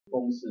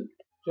公式，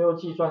最后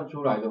计算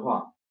出来的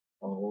话，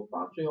我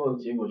把最后的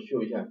结果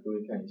秀一下，各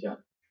位看一下，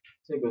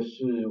这个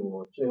是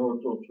我最后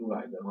做出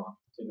来的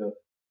这个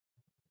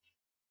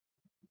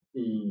第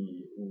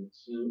5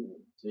之5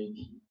这一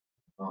题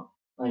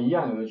那一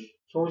样有个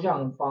抽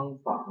象方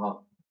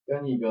法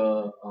跟一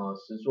个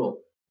实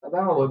作。那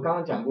当然我刚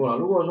刚讲过了，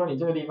如果说你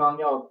这个地方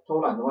要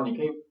偷懒的话，你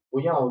可以不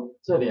要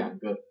这2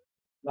个，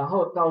然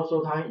后到时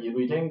候它以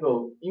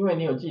rectangle， 因为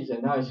你有继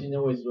承它的信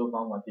任位实作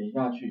方法，点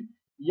下去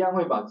一样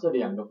会把这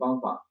2个方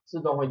法自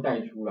动会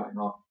带出来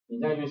你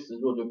再去实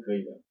作就可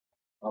以了。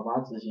把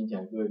它执行起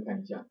来，各位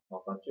看一下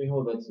把最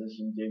后的执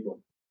行结果。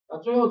那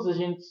最后执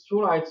行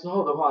出来之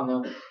后的话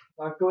呢，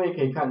那各位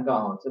可以看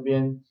到这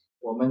边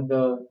我们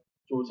的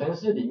主程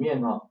式里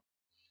面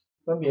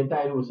分别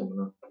带入什么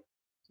呢？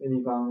这个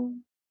地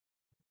方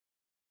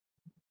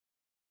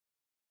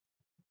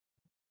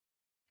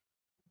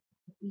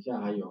底下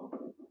还有，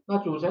那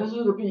主程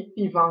式的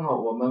地方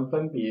我们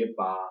分别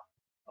把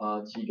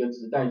几个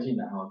值带进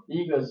来第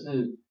一个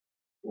是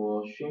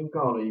我宣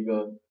告了一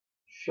个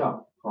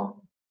shop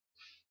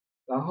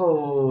然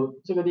后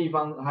这个地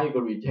方还有一个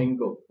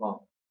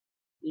rectangle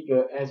一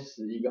个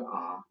s 一个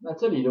r， 那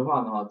这里的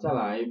话呢再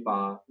来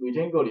把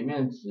rectangle 里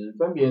面的值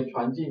分别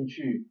传进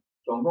去，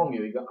总共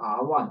有一个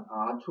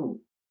r1、r2，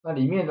 那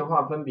里面的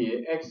话分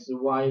别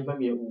x、y 分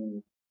别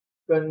5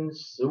跟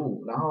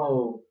15，然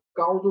后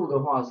高度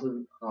的话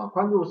是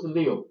宽度是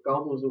6，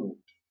高度是5，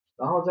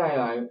然后再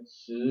来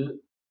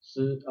10，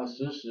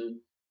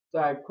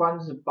再宽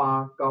是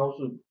8，高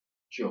是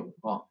9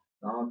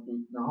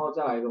然后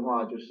再来的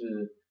话就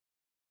是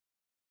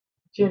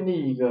建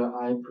立一个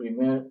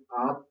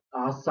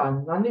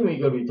R3， 那另外一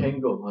个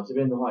rectangle 这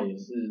边的话也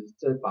是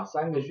把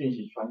3个讯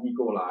息传递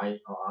过来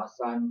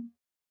R3，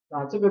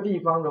 那这个地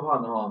方的话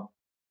呢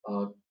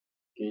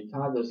给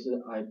它的是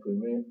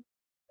implementer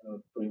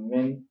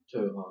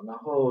然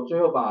后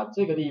最后把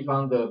这个地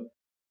方的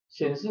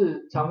显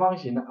示长方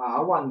形的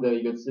R1 的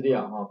一个资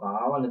料把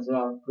R1 的资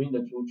料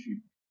print 出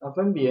去，那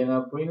分别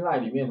呢 print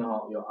line 里面呢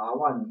有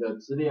R1 的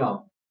资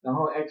料，然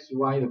后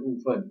XY 的部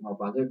分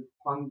把这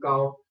宽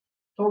高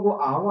透过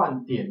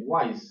R1 点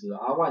Y10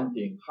 R1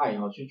 点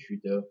height 去取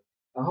得，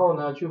然后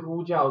呢去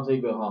呼叫这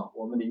个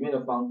我们里面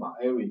的方法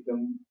array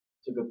跟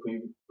这个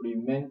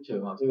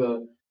implementer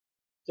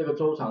这个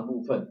周长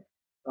部分，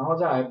然后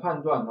再来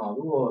判断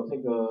如果这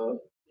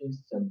个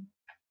instant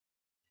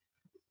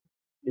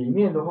里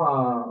面的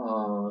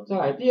话再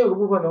来第2个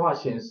部分的话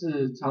显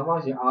示长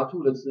方形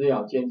R2 的资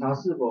料，检查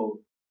是否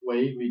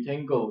为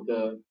rectangle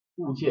的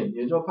物件，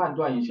也就是说判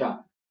断一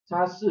下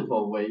它是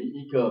否为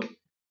一个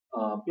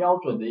标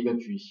准的一个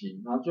矩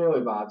形，然后最后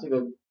也把这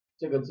个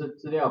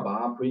资料把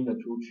它 print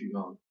出去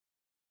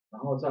然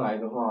后再来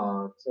的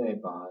话再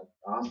把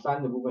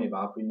R3 的部分也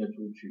把它 print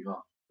出去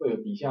会有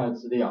底下的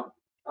资料，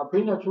那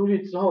print 出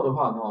去之后的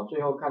话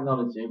最后看到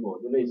的结果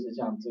就类似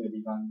像这个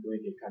地方各位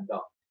可以看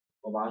到，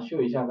我把它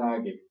秀一下大概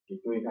给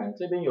各位看，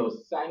这边有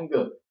3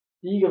个，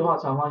第一个的话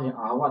长方形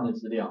R1 的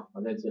资料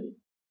在这里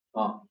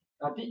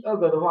那第2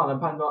个的话呢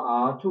判断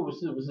R2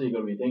 是不是一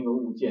个 rectangle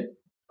物件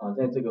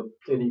在这个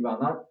地方，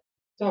那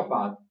再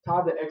把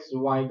它的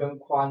XY 跟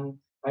宽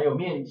还有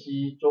面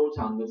积周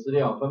长的资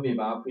料分别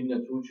把它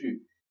print 出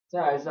去，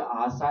再来是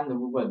R3 的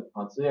部分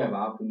资料也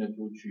把它 print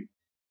出去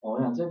我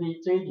想这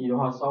一题的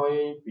话稍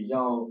微比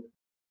较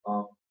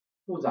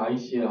复杂一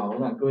些我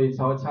想各位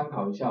稍微参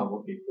考一下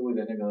我给各位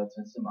的那个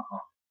程式码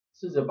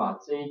试着把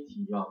这一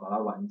题把它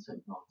完成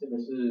这个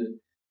是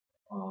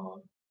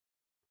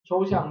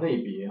抽象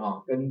类别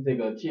跟这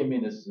个界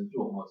面的实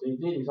作这一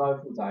题稍微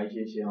复杂一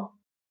些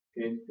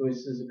给各位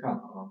试试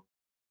看